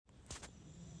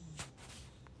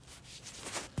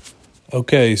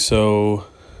Okay, so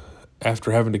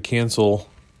after having to cancel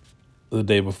the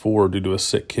day before due to a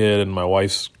sick kid and my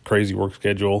wife's crazy work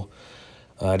schedule,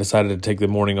 I decided to take the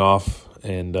morning off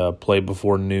and play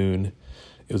before noon.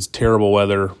 It was terrible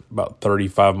weather, about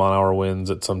 35-mile-an-hour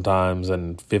winds at some times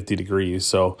and 50 degrees.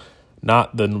 So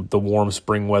not the warm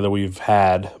spring weather we've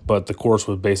had, but the course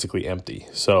was basically empty.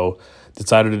 So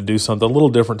decided to do something a little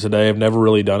different today. I've never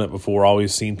really done it before,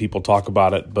 always seen people talk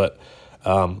about it, but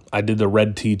I did the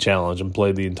red tee challenge and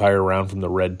played the entire round from the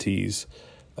red tees,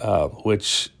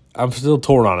 which I'm still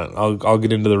torn on it. I'll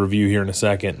get into the review here in a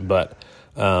second, but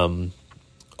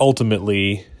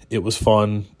ultimately it was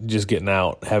fun just getting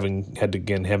out, having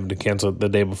to cancel the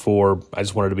day before. I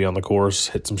just wanted to be on the course,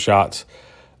 hit some shots.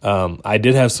 I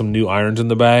did have some new irons in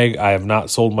the bag. I have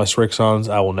not sold my Srixons.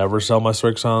 I will never sell my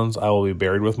Srixons. I will be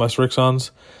buried with my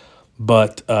Srixons.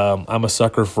 But I'm a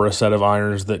sucker for a set of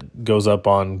irons that goes up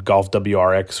on Golf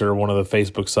WRX or one of the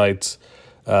Facebook sites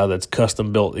that's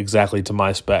custom built exactly to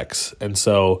my specs. And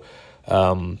so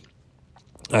I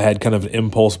had kind of an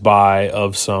impulse buy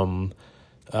of some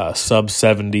sub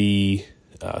 70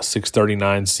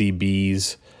 639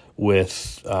 CBs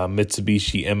with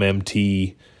Mitsubishi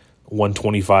MMT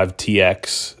 125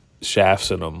 TX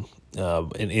shafts in them,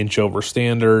 an inch over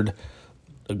standard,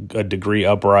 a degree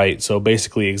upright. So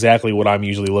basically exactly what I'm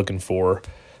usually looking for.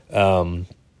 And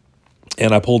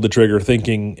I pulled the trigger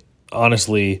thinking,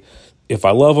 honestly, if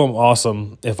I love them,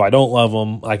 awesome. If I don't love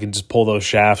them, I can just pull those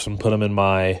shafts and put them in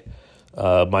my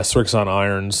Srixon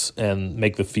irons and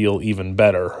make the feel even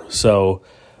better. So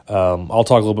I'll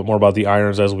talk a little bit more about the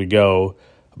irons as we go,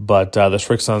 but the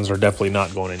Srixons are definitely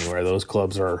not going anywhere. Those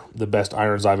clubs are the best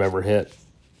irons I've ever hit.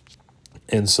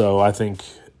 And so I think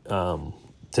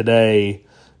today,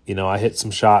 I hit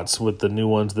some shots with the new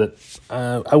ones that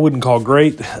I wouldn't call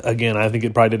great. Again, I think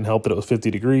it probably didn't help that it was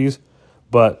 50 degrees.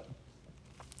 But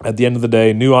at the end of the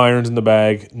day, new irons in the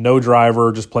bag, no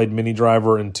driver, just played mini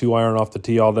driver and 2-iron off the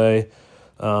tee all day.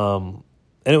 And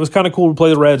it was kind of cool to play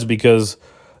the reds because,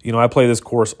 I play this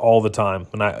course all the time.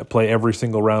 And I play every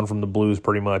single round from the blues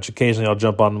pretty much. Occasionally I'll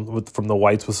jump on from the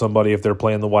whites with somebody. If they're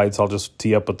playing the whites, I'll just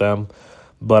tee up with them.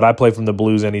 But I play from the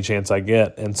blues any chance I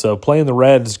get. And so playing the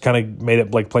reds kind of made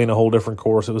it like playing a whole different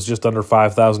course. It was just under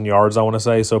 5,000 yards, I want to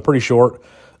say, so pretty short.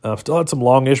 Still had some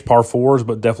longish par fours,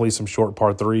 but definitely some short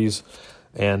par threes.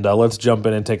 And let's jump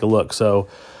in and take a look. So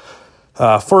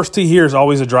first tee here is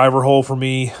always a driver hole for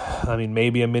me. I mean,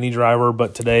 maybe a mini driver,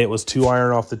 but today it was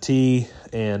 2-iron off the tee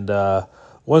and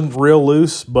wasn't real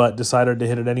loose, but decided to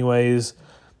hit it anyways.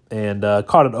 And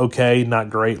caught it okay, not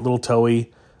great, little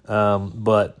toey.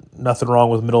 But nothing wrong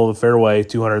with middle of the fairway,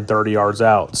 230 yards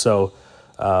out. So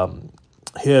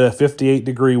hit a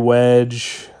 58-degree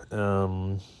wedge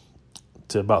to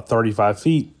about 35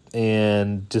 feet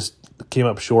and just came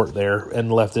up short there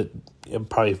and left it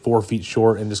probably 4 feet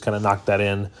short and just kind of knocked that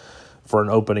in for an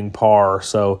opening par.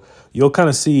 So you'll kind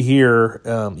of see here,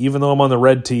 even though I'm on the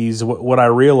red tees, what I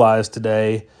realized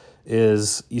today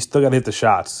is you still got to hit the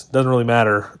shots. Doesn't really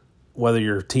matter whether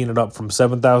you're teeing it up from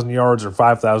 7,000 yards or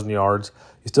 5,000 yards,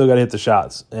 you still got to hit the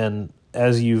shots. And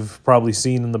as you've probably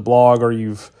seen in the blog or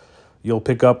you'll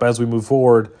pick up as we move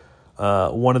forward,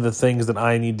 one of the things that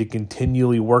I need to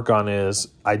continually work on is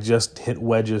I just hit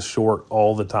wedges short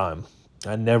all the time.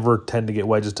 I never tend to get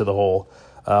wedges to the hole.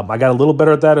 I got a little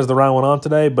better at that as the round went on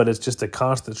today, but it's just a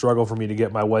constant struggle for me to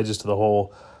get my wedges to the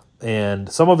hole.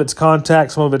 And some of it's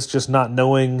contact, some of it's just not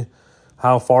knowing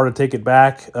how far to take it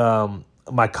back.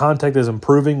 My contact is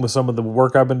improving with some of the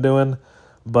work I've been doing,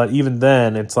 but even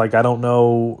then, it's like I don't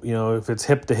know, if it's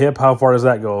hip to hip, how far does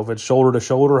that go? If it's shoulder to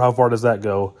shoulder, how far does that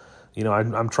go?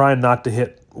 I'm trying not to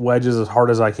hit wedges as hard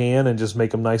as I can and just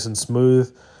make them nice and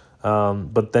smooth,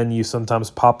 but then you sometimes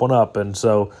pop one up, and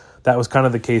so that was kind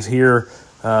of the case here.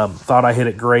 Thought I hit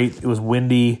it great. It was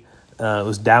windy. It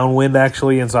was downwind,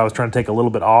 actually, and so I was trying to take a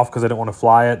little bit off because I didn't want to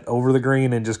fly it over the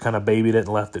green and just kind of babied it and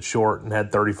left it short and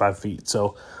had 35 feet.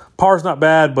 So par's not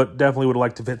bad, but definitely would have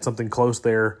liked to hit something close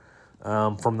there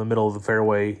from the middle of the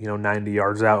fairway, 90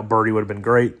 yards out. Birdie would have been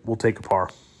great. We'll take a par.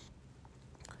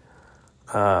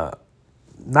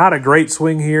 Not a great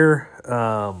swing here.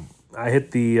 I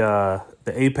hit the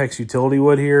Apex utility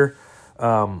wood here.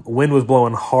 Wind was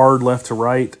blowing hard left to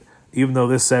right. Even though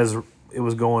this says it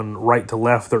was going right to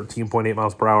left, 13.8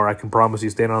 miles per hour, I can promise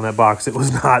you standing on that box, it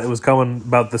was not. It was coming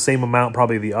about the same amount,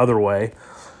 probably the other way.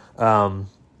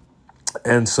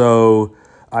 And so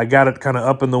I got it kind of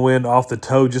up in the wind off the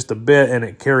toe just a bit, and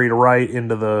it carried right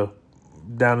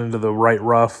down into the right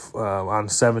rough on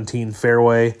 17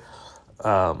 fairway,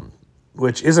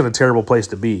 which isn't a terrible place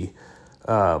to be.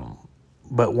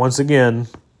 But once again,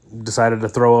 decided to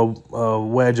throw a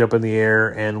wedge up in the air,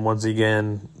 and once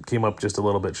again came up just a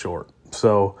little bit short.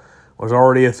 So there's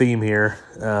already a theme here.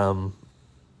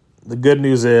 The good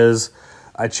news is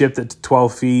I chipped it to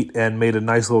 12 feet and made a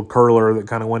nice little curler that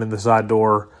kind of went in the side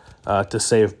door to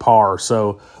save par.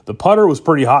 So the putter was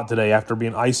pretty hot today after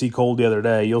being icy cold the other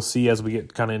day. You'll see as we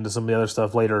get kind of into some of the other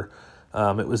stuff later.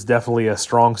 It was definitely a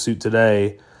strong suit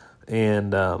today.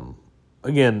 And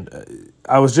again,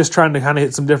 I was just trying to kind of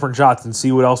hit some different shots and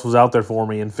see what else was out there for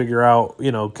me and figure out,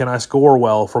 can I score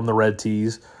well from the red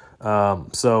tees?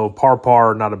 So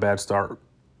par, not a bad start.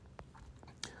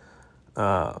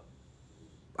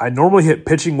 I normally hit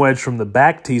pitching wedge from the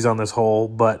back tees on this hole,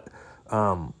 but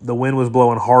the wind was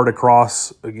blowing hard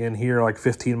across, again, here, like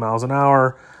 15 miles an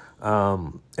hour.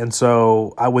 And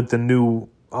so with the new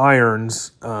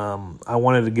irons, I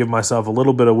wanted to give myself a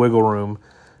little bit of wiggle room.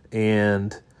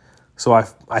 And so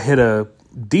I hit a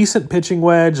decent pitching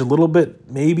wedge, a little bit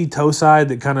maybe toe side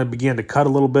that kind of began to cut a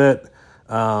little bit.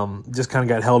 Just kind of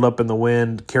got held up in the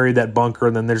wind, carried that bunker,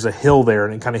 and then there's a hill there,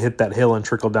 and it kind of hit that hill and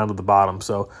trickled down to the bottom.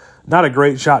 So not a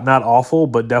great shot, not awful,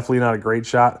 but definitely not a great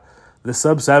shot. The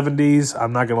sub-70s,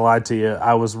 I'm not going to lie to you,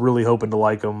 I was really hoping to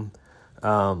like them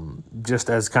just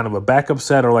as kind of a backup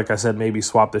set, or like I said, maybe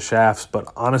swap the shafts.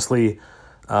 But honestly,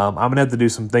 I'm going to have to do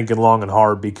some thinking long and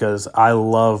hard because I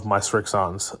love my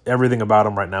Srixons. Everything about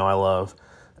them right now I love.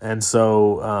 And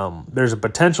so there's a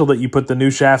potential that you put the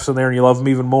new shafts in there and you love them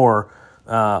even more.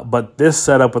 But this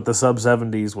setup with the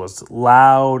sub-70s was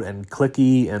loud and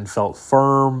clicky and felt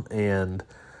firm, and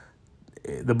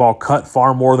the ball cut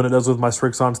far more than it does with my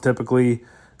Srixons typically.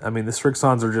 I mean, the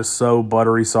Srixons are just so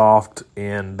buttery soft,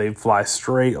 and they fly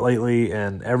straight lately,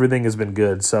 and everything has been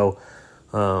good. So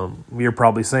you're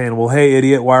probably saying, well, hey,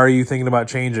 idiot, why are you thinking about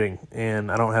changing?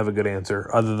 And I don't have a good answer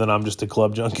other than I'm just a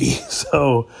club junkie.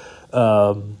 So,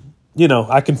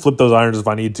 I can flip those irons if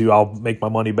I need to. I'll make my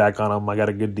money back on them. I got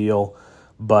a good deal.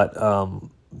 But,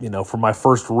 for my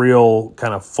first real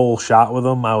kind of full shot with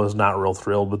them, I was not real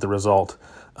thrilled with the result.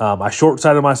 I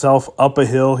short-sided myself up a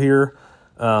hill here,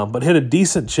 but hit a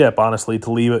decent chip, honestly,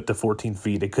 to leave it to 14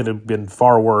 feet. It could have been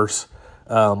far worse,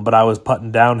 but I was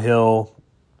putting downhill,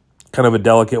 kind of a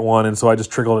delicate one, and so I just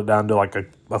trickled it down to like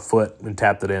a foot and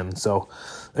tapped it in. So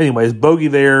anyways, bogey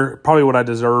there, probably what I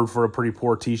deserved for a pretty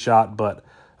poor tee shot, but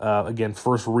again,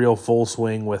 first real full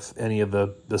swing with any of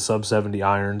the sub-70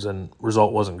 irons, and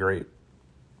result wasn't great.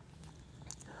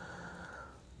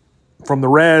 From the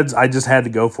reds, I just had to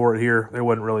go for it here. There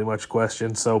wasn't really much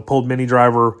question. So pulled mini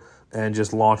driver and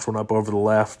just launched one up over the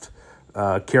left.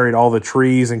 Carried all the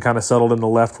trees and kind of settled in the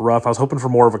left rough. I was hoping for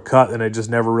more of a cut, and it just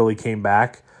never really came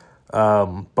back.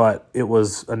 But it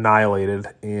was annihilated.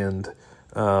 And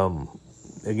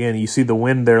again, you see the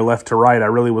wind there left to right. I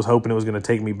really was hoping it was going to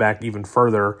take me back even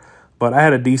further. But I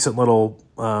had a decent little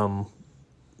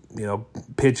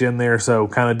pitch in there, so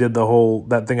kind of did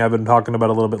that thing I've been talking about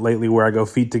a little bit lately where I go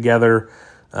feet together.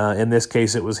 In this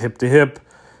case, it was hip to hip,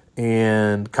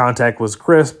 and contact was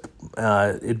crisp.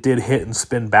 It did hit and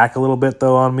spin back a little bit,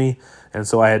 though, on me, and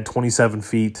so I had 27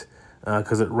 feet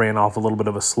because it ran off a little bit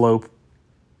of a slope,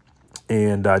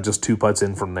 and just 2 putts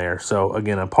in from there. So,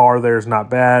 again, a par there is not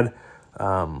bad.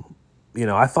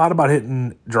 I thought about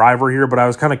hitting driver here, but I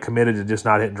was kind of committed to just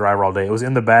not hitting driver all day. It was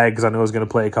in the bag because I knew I was going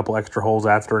to play a couple extra holes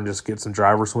after and just get some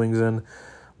driver swings in.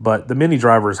 But the mini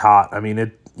driver is hot. I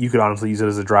mean, you could honestly use it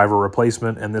as a driver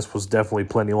replacement, and this was definitely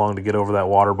plenty long to get over that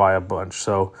water by a bunch.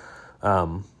 So,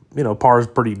 par is a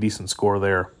pretty decent score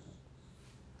there.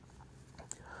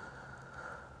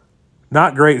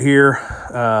 Not great here.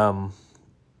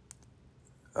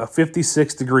 A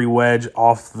 56-degree wedge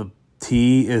off the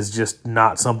tee is just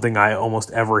not something I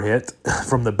almost ever hit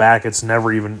from the back. It's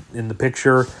never even in the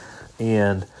picture.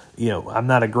 And, I'm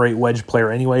not a great wedge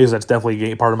player anyways. That's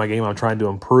definitely part of my game I'm trying to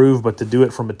improve. But to do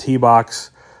it from a tee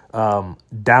box,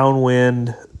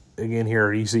 downwind, again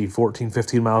here you see 14,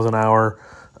 15 miles an hour,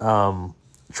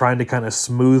 trying to kind of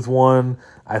smooth one.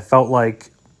 I felt like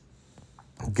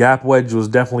gap wedge was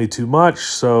definitely too much.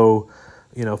 So,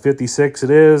 56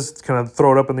 it is. Kind of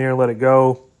throw it up in the air and let it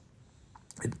go.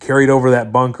 It carried over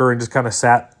that bunker and just kind of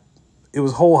sat. It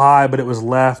was hole high, but it was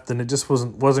left, and it just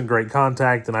wasn't great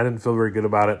contact, and I didn't feel very good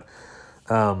about it.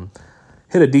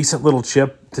 Hit a decent little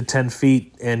chip to 10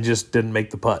 feet and just didn't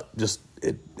make the putt.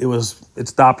 It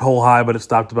stopped hole high, but it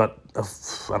stopped about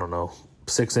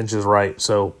 6 inches right.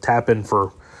 So tap in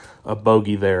for a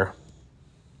bogey there.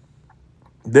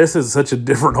 This is such a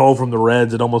different hole from the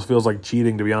reds. It almost feels like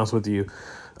cheating, to be honest with you.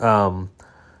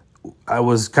 I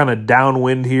was kind of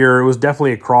downwind here. It was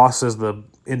definitely across as the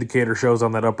indicator shows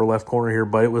on that upper left corner here,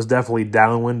 but it was definitely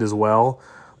downwind as well.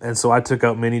 And so I took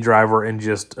out mini driver and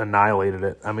just annihilated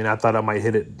it. I mean, I thought I might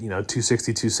hit it,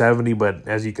 260, 270, but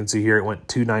as you can see here, it went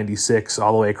 296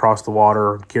 all the way across the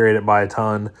water, carried it by a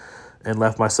ton, and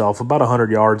left myself about 100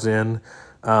 yards in.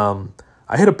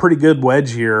 I hit a pretty good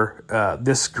wedge here.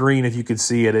 This green, if you could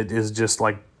see it, it is just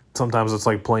like, sometimes it's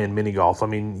like playing mini golf. I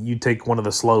mean, you take one of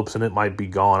the slopes and it might be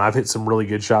gone. I've hit some really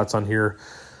good shots on here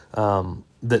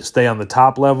that stay on the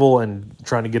top level, and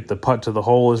trying to get the putt to the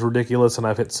hole is ridiculous. And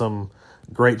I've hit some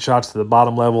great shots to the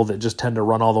bottom level that just tend to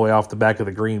run all the way off the back of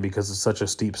the green because it's such a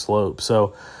steep slope.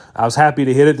 So I was happy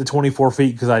to hit it to 24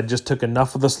 feet because I just took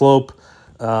enough of the slope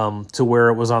to where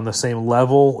it was on the same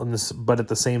level, but at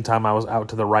the same time I was out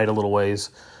to the right a little ways.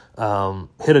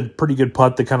 Hit a pretty good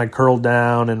putt that kind of curled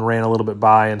down and ran a little bit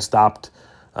by and stopped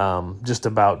just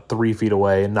about 3 feet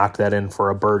away and knocked that in for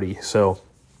a birdie. So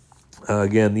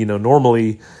again,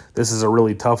 normally this is a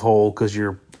really tough hole because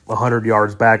you're 100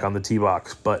 yards back on the tee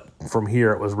box, but from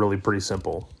here it was really pretty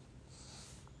simple.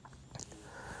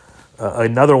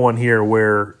 Another one here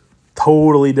where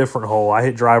totally different hole. I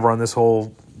hit driver on this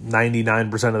hole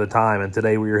 99% of the time, and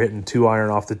today we were hitting 2-iron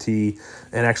off the tee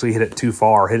and actually hit it too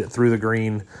far. Hit it through the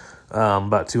green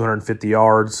about 250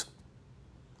 yards.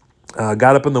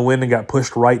 Got up in the wind and got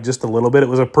pushed right just a little bit. It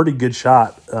was a pretty good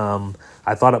shot.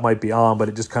 I thought it might be on, but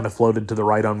it just kind of floated to the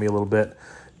right on me a little bit.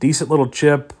 Decent little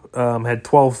chip. Had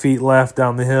 12 feet left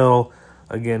down the hill.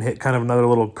 Again, hit kind of another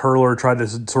little curler, tried to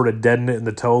sort of deaden it in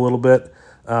the toe a little bit,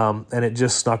 and it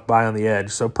just snuck by on the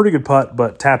edge. So pretty good putt,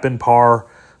 but tap in par.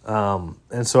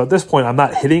 And so at this point, I'm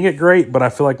not hitting it great, but I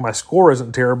feel like my score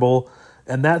isn't terrible.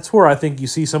 And that's where I think you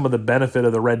see some of the benefit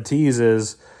of the red tees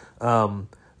is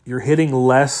you're hitting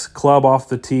less club off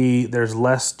the tee. There's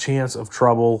less chance of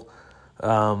trouble.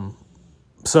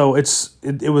 So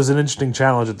it was an interesting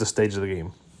challenge at this stage of the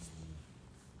game.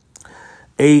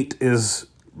 8 is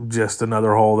just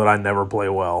another hole that I never play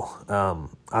well.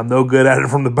 I'm no good at it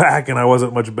from the back, and I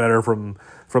wasn't much better from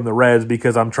the reds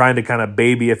because I'm trying to kind of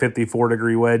baby a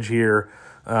 54-degree wedge here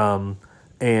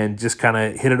and just kind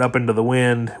of hit it up into the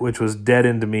wind, which was dead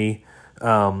into me.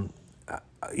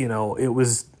 It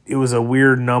was a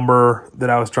weird number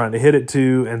that I was trying to hit it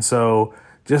to, and so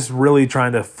just really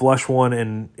trying to flush one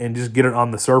and just get it on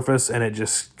the surface, and it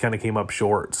just kind of came up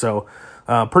short. So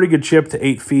pretty good chip to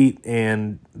 8 feet,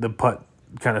 and the putt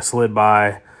kind of slid by.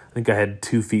 I think I had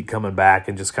 2 feet coming back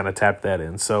and just kind of tapped that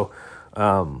in. So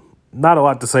not a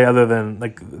lot to say other than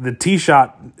like the tee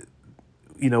shot,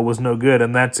 was no good.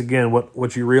 And that's, again,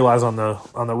 what you realize on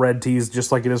the red tees,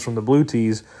 just like it is from the blue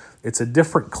tees. It's a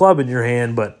different club in your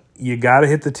hand, but you got to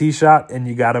hit the tee shot and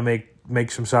you got to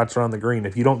make some shots around the green.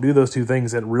 If you don't do those two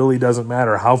things, it really doesn't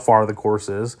matter how far the course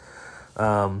is.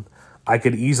 I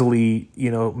could easily,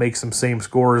 make some same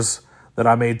scores that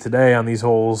I made today on these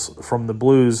holes from the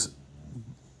blues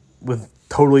with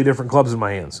totally different clubs in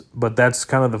my hands. But that's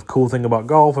kind of the cool thing about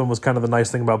golf, and was kind of the nice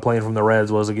thing about playing from the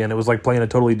reds was, again, it was like playing a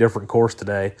totally different course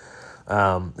today.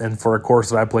 And for a course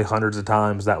that I play hundreds of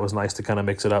times, that was nice to kind of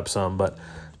mix it up some. But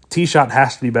tee shot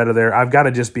has to be better there. I've got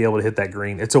to just be able to hit that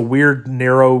green. It's a weird,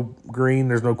 narrow green.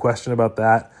 There's no question about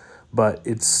that. But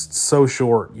it's so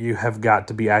short, you have got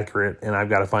to be accurate, and I've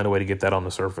got to find a way to get that on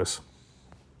the surface.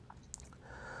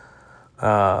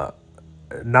 9,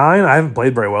 I haven't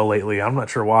played very well lately. I'm not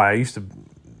sure why. I used to,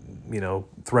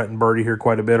 threaten birdie here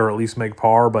quite a bit, or at least make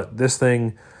par. But this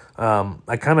thing,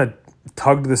 I kind of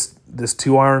tugged this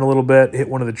 2-iron a little bit, hit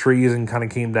one of the trees, and kind of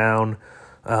came down.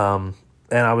 And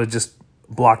I was just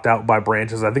blocked out by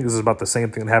branches. I think this is about the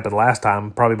same thing that happened last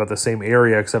time, probably about the same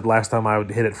area, except last time I would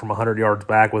hit it from 100 yards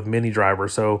back with mini driver.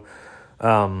 So,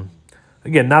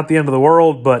 again, not the end of the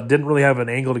world, but didn't really have an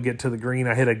angle to get to the green.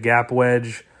 I hit a gap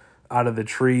wedge out of the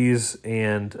trees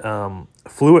and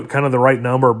flew it kind of the right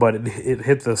number, but it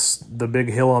hit the big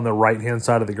hill on the right-hand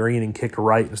side of the green and kicked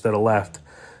right instead of left.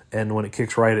 And when it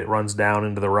kicks right, it runs down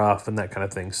into the rough and that kind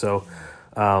of thing. So,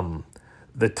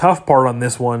 the tough part on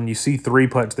this one, you see 3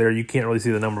 putts there. You can't really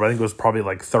see the number, but I think it was probably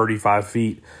like 35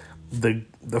 feet.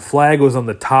 The flag was on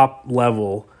the top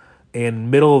level, and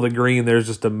middle of the green, there's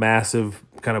just a massive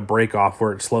kind of break off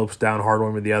where it slopes down hard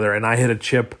one with the other. And I hit a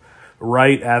chip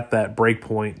right at that break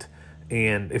point.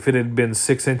 And if it had been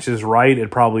 6 inches right,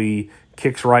 it probably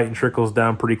kicks right and trickles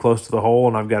down pretty close to the hole,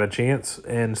 and I've got a chance.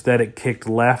 And instead, it kicked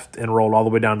left and rolled all the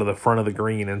way down to the front of the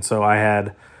green. And so I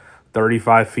had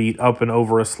 35 feet up and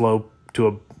over a slope to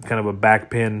a kind of a back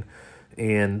pin,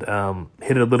 and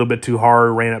hit it a little bit too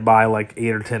hard, ran it by like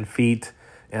 8 or 10 feet,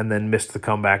 and then missed the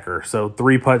comebacker. So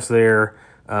 3 putts there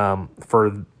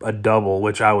for a double,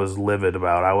 which I was livid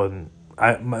about.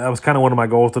 That was kind of one of my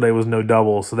goals today, was no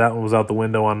double, so that one was out the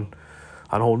window on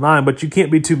on hole 9. But you can't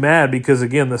be too mad because,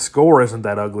 again, the score isn't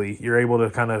that ugly. You're able to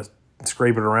kind of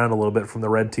scrape it around a little bit from the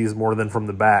red tees more than from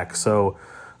the back. So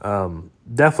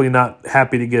definitely not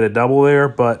happy to get a double there,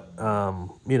 but,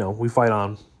 we fight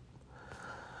on.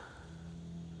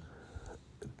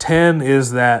 10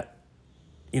 is that,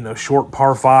 short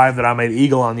par 5 that I made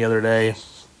eagle on the other day.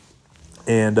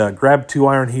 And grabbed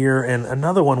 2-iron here, and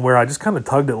another one where I just kind of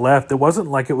tugged it left. It wasn't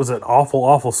like it was an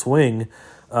awful swing.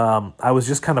 I was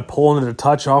just kind of pulling it a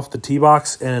touch off the tee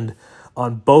box, and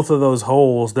on both of those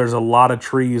holes, there's a lot of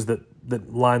trees that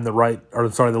line the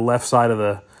left side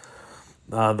of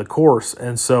the course.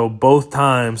 And so both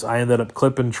times I ended up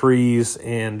clipping trees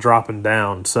and dropping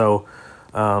down. So,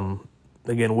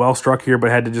 again, well struck here, but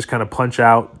had to just kind of punch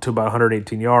out to about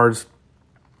 118 yards.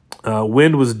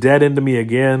 Wind was dead into me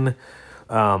again.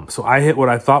 So I hit what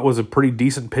I thought was a pretty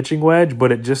decent pitching wedge,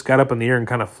 but it just got up in the air and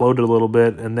kind of floated a little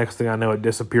bit, and next thing I know, it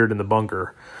disappeared in the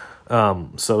bunker.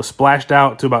 So splashed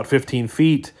out to about 15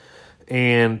 feet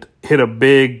and hit a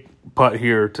big putt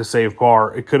here to save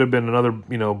par. It could have been another,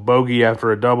 bogey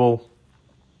after a double,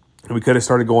 and we could have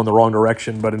started going the wrong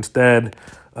direction, but instead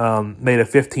made a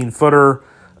 15-footer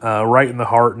right in the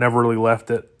heart, never really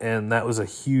left it, and that was a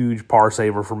huge par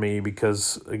saver for me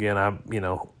because, again,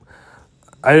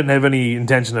 I didn't have any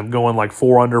intention of going like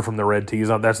 4 under from the red tees.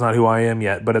 That's not who I am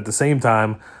yet. But at the same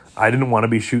time, I didn't want to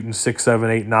be shooting 6, 7,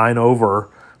 8, 9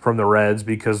 over from the reds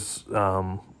because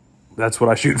that's what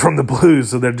I shoot from the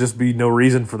blues. So there'd just be no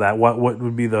reason for that. What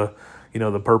would be the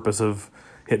purpose of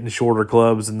hitting shorter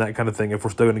clubs and that kind of thing if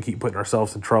we're still going to keep putting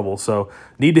ourselves in trouble? So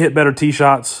need to hit better tee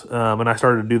shots, and I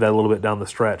started to do that a little bit down the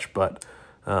stretch. But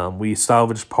we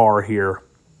salvaged par here.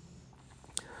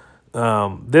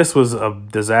 This was a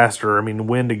disaster. I mean,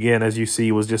 wind, again, as you see,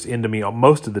 was just into me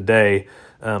most of the day.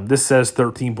 This says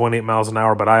 13.8 miles an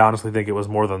hour, but I honestly think it was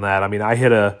more than that. I mean, I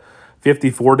hit a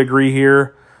 54 degree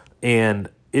here, and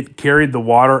it carried the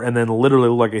water and then literally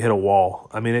looked like it hit a wall.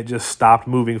 I mean, it just stopped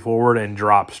moving forward and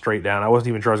dropped straight down. I wasn't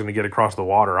even sure I was going to get across the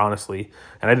water, honestly,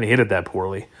 and I didn't hit it that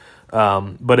poorly.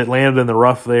 But it landed in the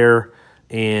rough there,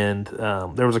 and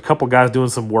there was a couple guys doing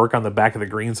some work on the back of the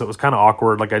green, so it was kind of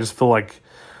awkward. Like, I just feel like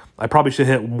I probably should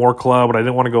hit more club, but I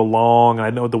didn't want to go long, and I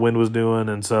didn't know what the wind was doing.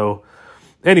 And so,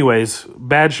 anyways,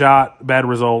 bad shot, bad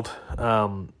result.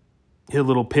 Hit a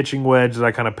little pitching wedge that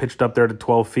I kind of pitched up there to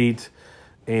 12 feet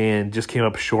and just came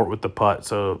up short with the putt.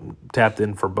 So, tapped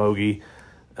in for bogey.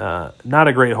 Not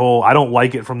a great hole. I don't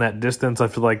like it from that distance. I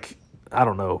feel like, I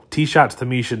don't know, tee shots to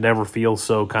me should never feel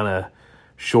so kind of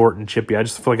short and chippy. I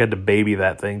just feel like I had to baby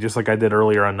that thing, just like I did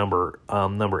earlier on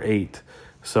number 8.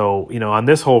 So, on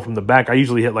this hole from the back, I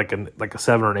usually hit like a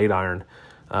 7 or an 8-iron.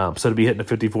 So to be hitting a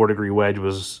 54-degree wedge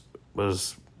was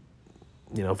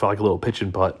felt like a little pitch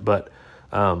and putt. But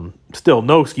still,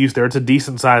 no excuse there. It's a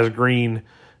decent-sized green,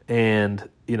 and,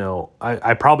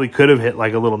 I probably could have hit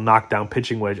like a little knockdown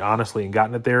pitching wedge, honestly, and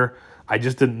gotten it there. I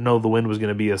just didn't know the wind was going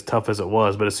to be as tough as it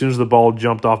was. But as soon as the ball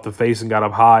jumped off the face and got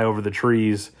up high over the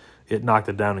trees, it knocked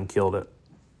it down and killed it.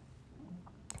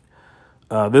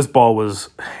 This ball was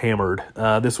hammered.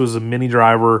 This was a mini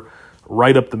driver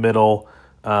right up the middle,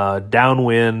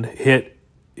 downwind, hit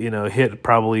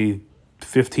probably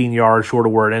 15 yards short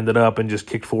of where it ended up and just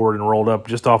kicked forward and rolled up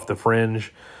just off the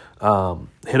fringe.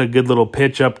 Hit a good little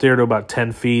pitch up there to about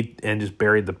 10 feet and just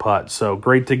buried the putt. So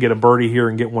great to get a birdie here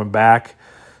and get one back.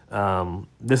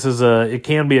 It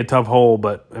can be a tough hole,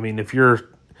 but I mean,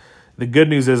 the good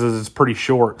news is it's pretty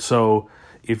short. So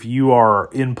if you are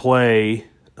in play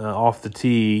off the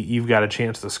tee, you've got a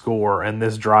chance to score, and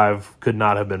this drive could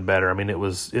not have been better. I mean,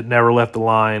 it never left the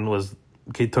line,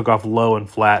 it took off low and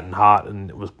flat and hot,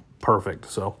 and it was perfect.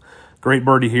 So great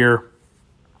birdie here.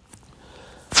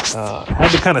 Had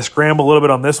to kind of scramble a little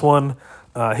bit on this one.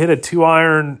 Hit a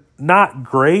 2-iron, not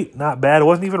great, not bad. It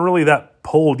wasn't even really that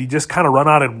pulled. You just kind of run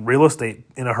out of real estate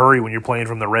in a hurry when you're playing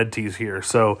from the red tees here.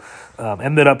 So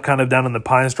ended up kind of down in the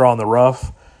pine straw in the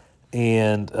rough,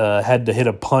 and had to hit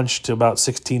a punch to about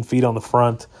 16 feet on the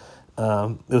front.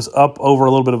 It was up over a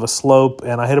little bit of a slope,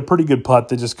 and I hit a pretty good putt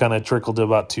that just kind of trickled to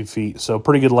about 2 feet. So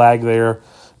pretty good lag there,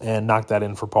 and knocked that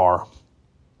in for par.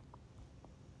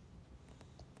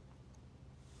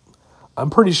 I'm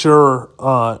pretty sure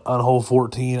on hole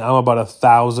 14, I'm about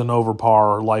 1,000 over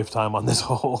par lifetime on this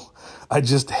hole. I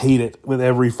just hate it with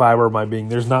every fiber of my being.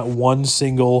 There's not one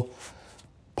single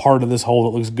part of this hole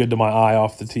that looks good to my eye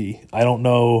off the tee. I don't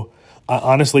know.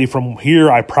 Honestly, from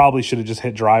here, I probably should have just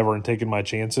hit driver and taken my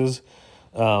chances.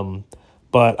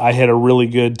 But I hit a really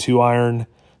good 2-iron,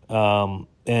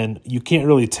 and you can't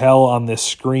really tell on this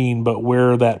screen, but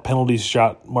where that penalty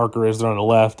shot marker is there on the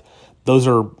left, those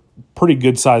are pretty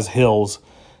good-sized hills.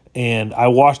 and I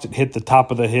watched it hit the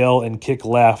top of the hill and kick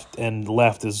left, and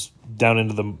left is down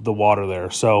into the water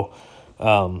there. So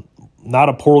not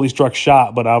a poorly struck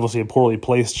shot, but obviously a poorly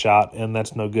placed shot, and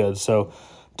that's no good. So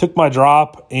took my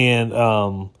drop, and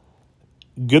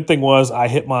good thing was I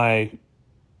took my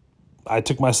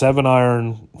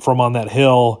 7-iron from on that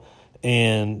hill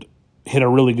and hit a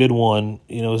really good one.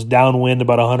 It was downwind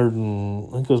about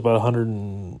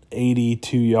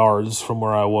 182 yards from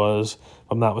where I was,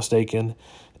 if I'm not mistaken,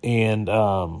 and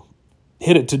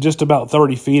hit it to just about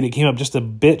 30 feet. It came up just a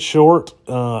bit short.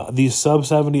 These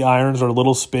sub-70 irons are a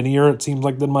little spinnier, it seems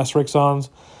like, than my Srixons,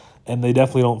 and they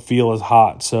definitely don't feel as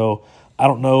hot. So I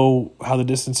don't know how the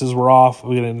distances were off.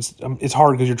 It's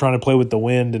hard because you're trying to play with the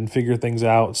wind and figure things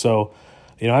out. So,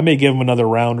 I may give them another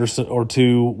round or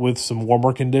two with some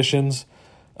warmer conditions.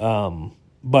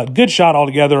 But good shot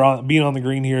altogether. Being on the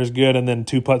green here is good, and then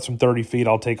 2 putts from 30 feet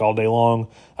I'll take all day long.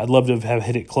 I'd love to have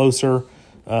hit it closer,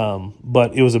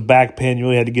 but it was a back pin. You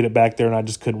really had to get it back there, and I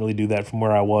just couldn't really do that from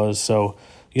where I was. So,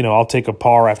 I'll take a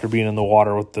par after being in the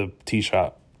water with the tee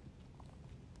shot.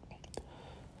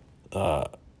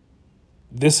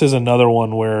 This is another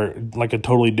one where, like, a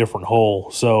totally different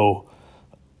hole. So,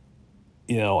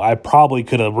 I probably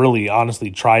could have really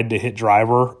honestly tried to hit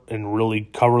driver and really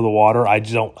cover the water.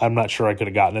 I'm not sure I could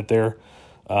have gotten it there.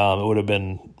 It would have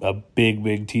been a big,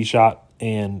 big tee shot,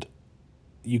 and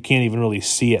you can't even really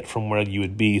see it from where you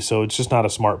would be. So it's just not a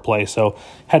smart play. So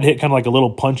had to hit kind of like a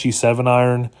little punchy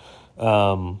 7-iron.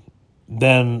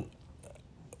 Then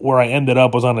where I ended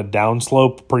up was on a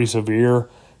downslope, pretty severe,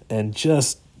 and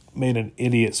just made an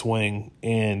idiot swing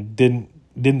and didn't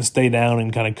stay down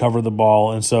and kind of cover the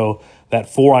ball. And so that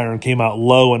 4-iron came out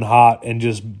low and hot and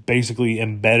just basically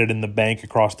embedded in the bank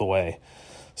across the way.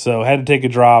 So had to take a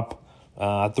drop.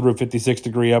 Threw a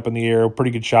 56-degree up in the air,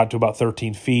 pretty good shot to about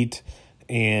 13 feet,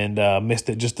 and missed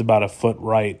it just about a foot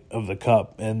right of the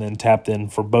cup, and then tapped in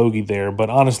for bogey there. But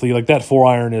honestly, like, that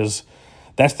 4-iron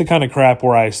that's the kind of crap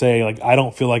where I say, like, I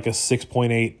don't feel like a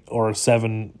 6.8 or a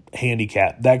 7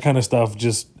 handicap. That kind of stuff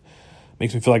just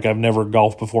makes me feel like I've never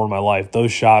golfed before in my life.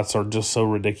 Those shots are just so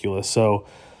ridiculous. So,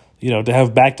 to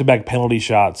have back-to-back penalty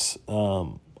shots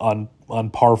on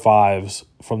par 5s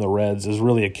from the Reds is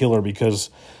really a killer, because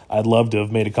I'd love to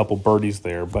have made a couple birdies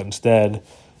there. But instead,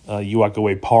 you walk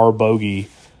away par bogey,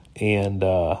 and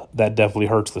that definitely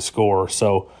hurts the score.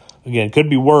 So, again, could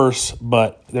be worse,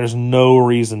 but there's no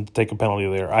reason to take a penalty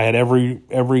there. I had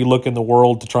every look in the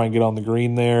world to try and get on the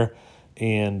green there.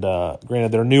 And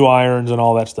granted, there are new irons and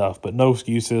all that stuff, but no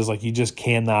excuses. Like, you just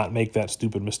cannot make that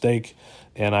stupid mistake,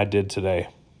 and I did today.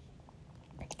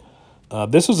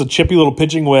 This was a chippy little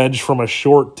pitching wedge from a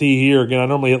short tee here. Again, I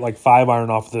normally hit like 5-iron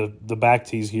off the back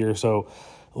tees here, so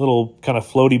a little kind of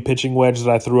floaty pitching wedge that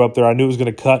I threw up there. I knew it was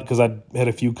going to cut because I had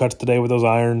a few cuts today with those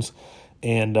irons,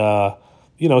 and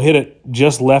hit it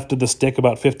just left of the stick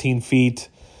about 15 feet.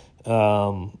 Hit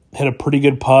a pretty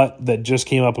good putt that just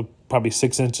came up probably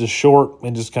 6 inches short,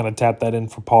 and just kind of tapped that in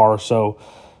for par. So,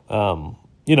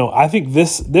 I think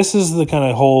this is the kind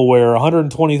of hole where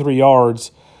 123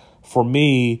 yards for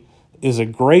me is a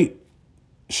great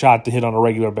shot to hit on a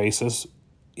regular basis,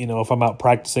 if I'm out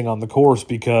practicing on the course,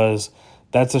 because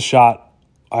that's a shot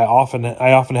I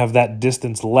often have that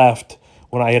distance left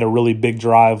when I hit a really big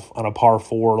drive on a par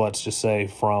 4, let's just say,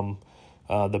 from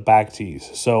the back tees.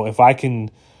 So if I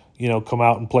can, come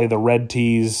out and play the red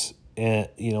tees, and,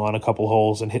 on a couple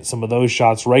holes and hit some of those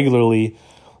shots regularly,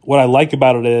 what I like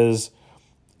about it is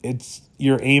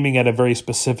you're aiming at a very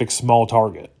specific small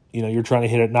target. You're trying to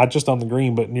hit it not just on the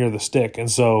green, but near the stick. And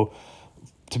so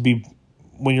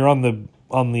when you're on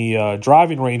the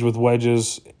driving range with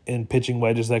wedges and pitching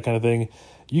wedges, that kind of thing,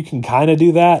 you can kind of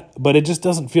do that, but it just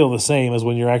doesn't feel the same as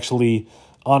when you're actually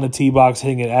on a tee box,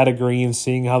 hitting it at a green,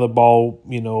 seeing how the ball,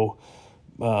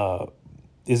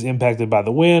 is impacted by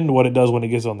the wind, what it does when it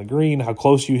gets on the green, how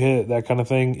close you hit it, that kind of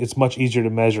thing. It's much easier to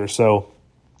measure. So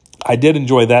I did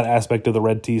enjoy that aspect of the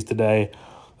red tees today.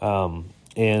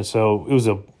 And so it was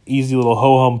a easy little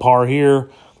ho-hum par here.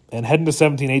 And heading to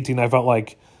 17-18, I felt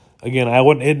like, again, I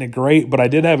wasn't hitting it great, but I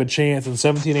did have a chance. And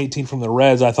 17-18 from the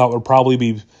Reds, I thought would probably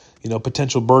be,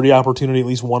 potential birdie opportunity, at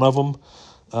least one of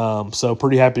them. So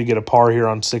pretty happy to get a par here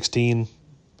on 16.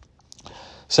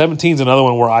 17 is another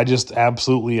one where I just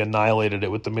absolutely annihilated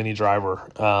it with the mini driver.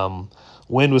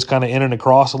 Wind was kind of in and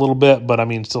across a little bit, but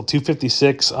still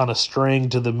 256 on a string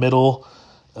to the middle.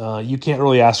 You can't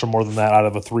really ask for more than that out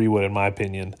of a 3-wood, in my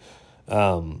opinion.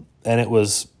 And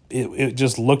it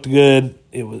just looked good.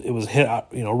 It was hit,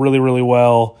 really, really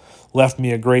well. Left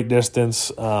me a great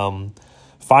distance.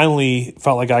 Finally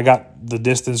felt like I got the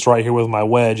distance right here with my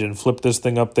wedge and flipped this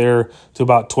thing up there to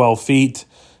about 12 feet.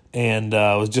 and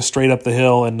was just straight up the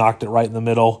hill and knocked it right in the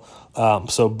middle.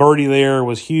 So birdie there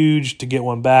was huge to get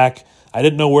one back. I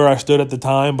didn't know where I stood at the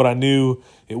time, but I knew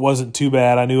it wasn't too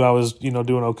bad. I knew I was, doing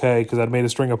okay because I'd made a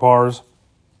string of pars.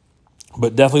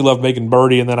 But definitely loved making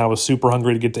birdie, and then I was super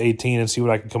hungry to get to 18 and see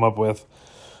what I could come up with.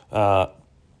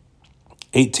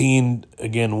 18,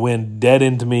 again, wind dead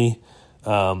into me.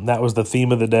 That was the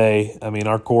theme of the day. I mean,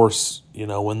 our course,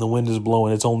 when the wind is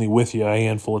blowing, it's only with you a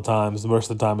handful of times. The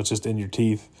rest of the time, it's just in your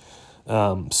teeth.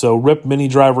 So rip mini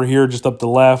driver here just up the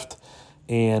left.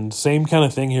 And same kind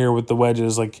of thing here with the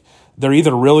wedges. Like, they're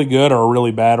either really good or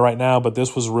really bad right now, but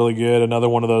this was really good. Another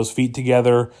one of those feet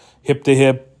together, hip to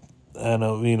hip,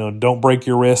 and don't break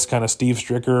your wrist, kind of Steve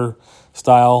Stricker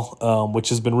style, which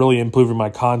has been really improving my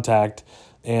contact.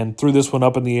 And threw this one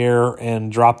up in the air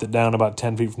and dropped it down about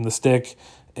 10 feet from the stick,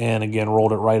 and again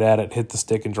rolled it right at it, hit the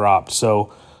stick, and dropped.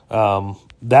 So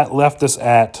that left us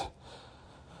at,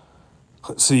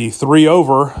 3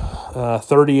 over,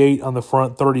 38 on the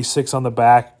front, 36 on the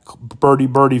back.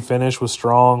 Birdie finish was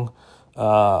strong.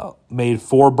 Made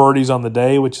 4 birdies on the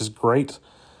day, which is great.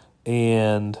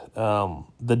 And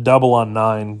the double on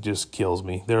 9 just kills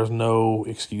me. There's no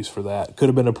excuse for that. Could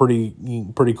have been a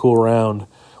pretty cool round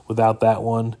without that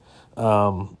one.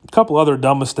 A couple other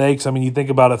dumb mistakes. I mean, you think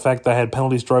about the fact that I had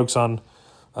penalty strokes on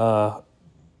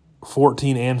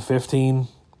 14 and 15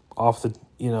 off the,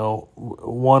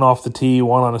 one off the tee,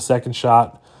 one on a second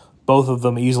shot. Both of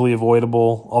them easily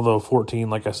avoidable, although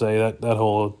 14, like I say, that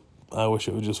hole, I wish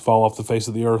it would just fall off the face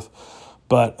of the earth.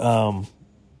 But,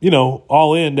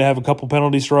 all in to have a couple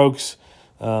penalty strokes,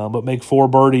 but make 4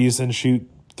 birdies and shoot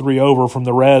 3 over from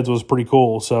the reds was pretty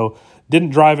cool. So didn't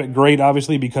drive it great,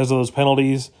 obviously, because of those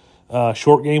penalties.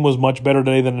 Short game was much better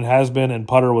today than it has been, and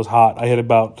putter was hot.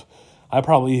 I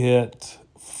probably hit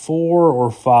 4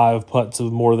 or 5 putts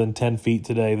of more than 10 feet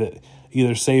today that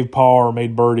either saved par or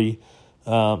made birdie.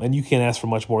 And you can't ask for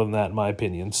much more than that, in my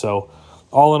opinion. So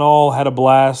all in all, had a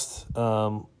blast.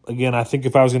 Again, I think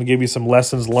if I was going to give you some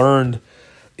lessons learned,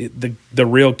 the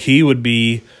real key would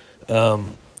be it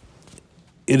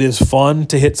is fun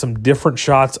to hit some different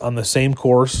shots on the same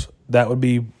course. That would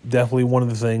be definitely one of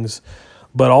the things.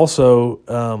 But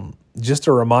also just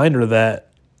a reminder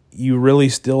that you really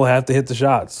still have to hit the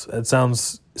shots. It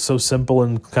sounds so simple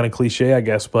and kind of cliche, I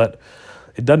guess, but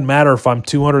it doesn't matter if I'm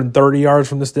 230 yards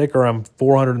from the stick or I'm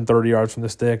 430 yards from the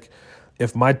stick.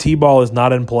 If my tee ball is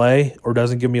not in play or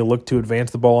doesn't give me a look to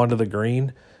advance the ball onto the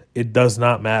green, it does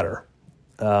not matter.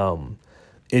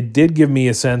 It did give me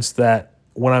a sense that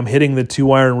when I'm hitting the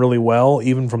 2-iron really well,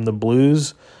 even from the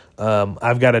blues,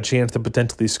 I've got a chance to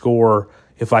potentially score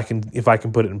if I can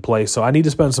put it in place. So I need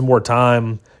to spend some more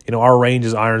time. Our range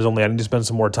is irons only. I need to spend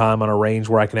some more time on a range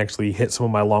where I can actually hit some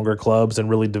of my longer clubs and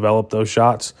really develop those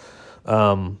shots,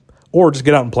 or just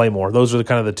get out and play more. Those are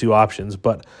kind of the 2 options.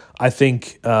 But I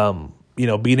think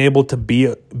being able to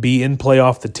be in play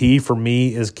off the tee for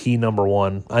me is key number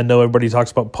 1. I know everybody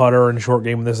talks about putter and short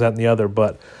game and this, that, and the other,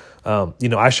 but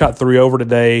I shot 3 over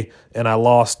today and I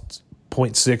lost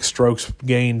 0.6 strokes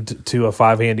gained to a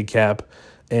 5 handicap.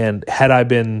 And had I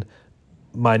been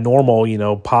my normal,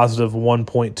 positive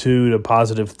 1.2 to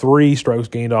positive 3 strokes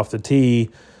gained off the tee,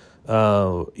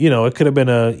 it could have been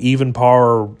a even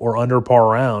par or under par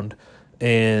round.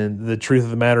 And the truth of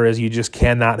the matter is you just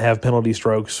cannot have penalty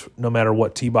strokes no matter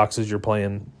what tee boxes you're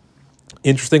playing.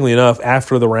 Interestingly enough,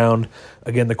 after the round,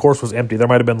 again, the course was empty. There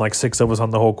might have been like 6 of us on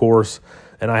the whole course,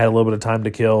 and I had a little bit of time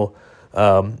to kill.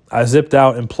 I zipped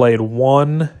out and played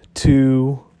 1,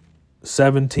 2,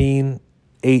 17,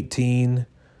 18.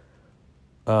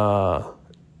 Then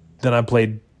I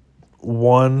played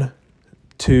 1,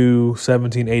 2,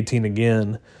 17, 18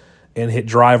 again, and hit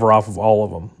driver off of all of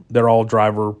them. They're all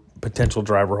potential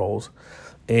driver holes,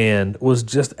 and was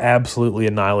just absolutely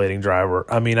annihilating driver.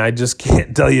 I mean, I just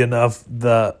can't tell you enough.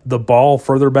 The ball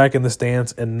further back in the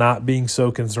stance and not being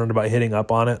so concerned about hitting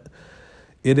up on it.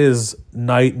 It is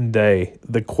night and day,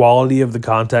 the quality of the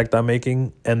contact I'm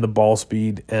making and the ball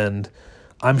speed. And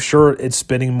I'm sure it's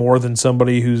spinning more than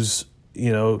somebody who's,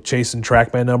 chasing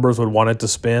TrackMan numbers would want it to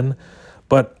spin.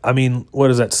 But, I mean, what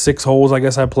is that, 6 holes I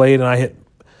guess I played, and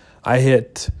I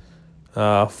hit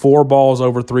 4 balls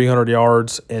over 300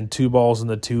 yards and 2 balls in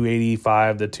the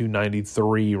 285 to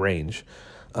 293 range.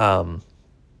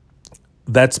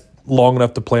 That's long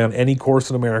enough to play on any course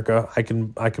in America. I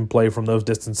can play from those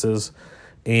distances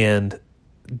and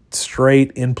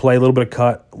straight in play, a little bit of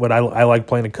cut. What I like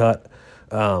playing a cut.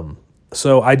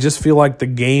 So I just feel like the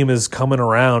game is coming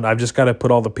around. I've just got to put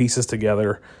all the pieces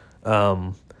together.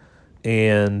 And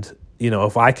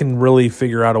if I can really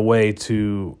figure out a way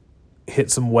to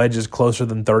hit some wedges closer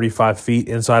than 35 feet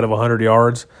inside of 100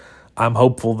 yards, I'm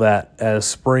hopeful that as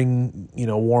spring,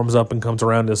 warms up and comes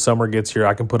around, as summer gets here,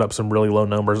 I can put up some really low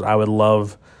numbers. I would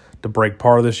love to break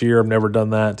par this year. I've never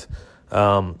done that.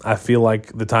 I feel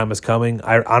like the time is coming.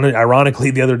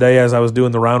 Ironically, the other day as I was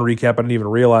doing the round recap, I didn't even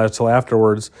realize till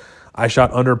afterwards, I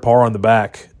shot under par on the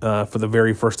back for the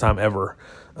very first time ever.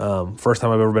 First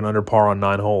time I've ever been under par on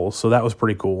 9 holes, so that was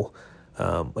pretty cool.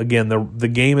 Again, the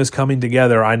game is coming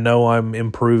together. I know I'm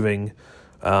improving,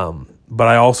 but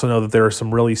I also know that there are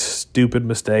some really stupid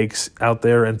mistakes out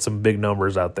there and some big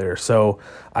numbers out there. So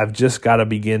I've just got to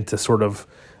begin to sort of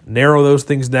narrow those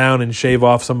things down and shave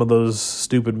off some of those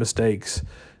stupid mistakes.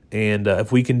 And if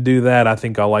we can do that, I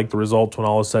think I'll like the results when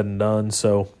all is said and done.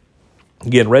 So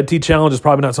again, Red Tee Challenge is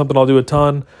probably not something I'll do a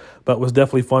ton, but it was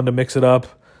definitely fun to mix it up.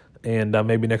 And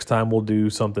maybe next time we'll do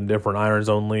something different, irons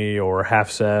only or half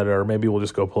set, or maybe we'll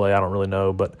just go play. I don't really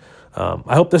know. But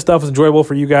I hope this stuff is enjoyable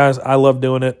for you guys. I love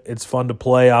doing it. It's fun to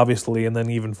play, obviously, and then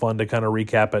even fun to kind of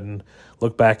recap it and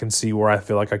look back and see where I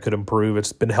feel like I could improve.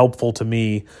 It's been helpful to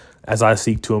me as I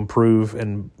seek to improve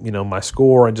and my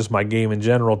score and just my game in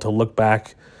general, to look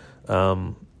back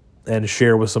and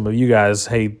share with some of you guys,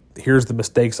 hey, here's the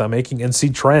mistakes I'm making, and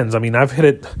see trends. I mean, I've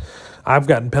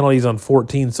gotten penalties on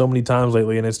 14 so many times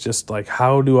lately, and it's just like,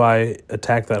 how do I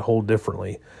attack that hole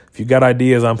differently? If you got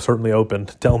ideas, I'm certainly open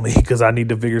to tell me, because I need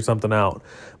to figure something out.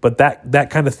 But that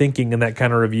kind of thinking and that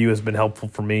kind of review has been helpful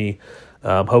for me.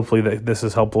 Hopefully this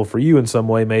is helpful for you in some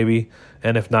way, maybe.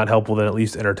 And if not helpful, then at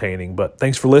least entertaining. But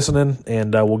thanks for listening,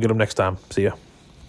 and we'll get them next time. See ya.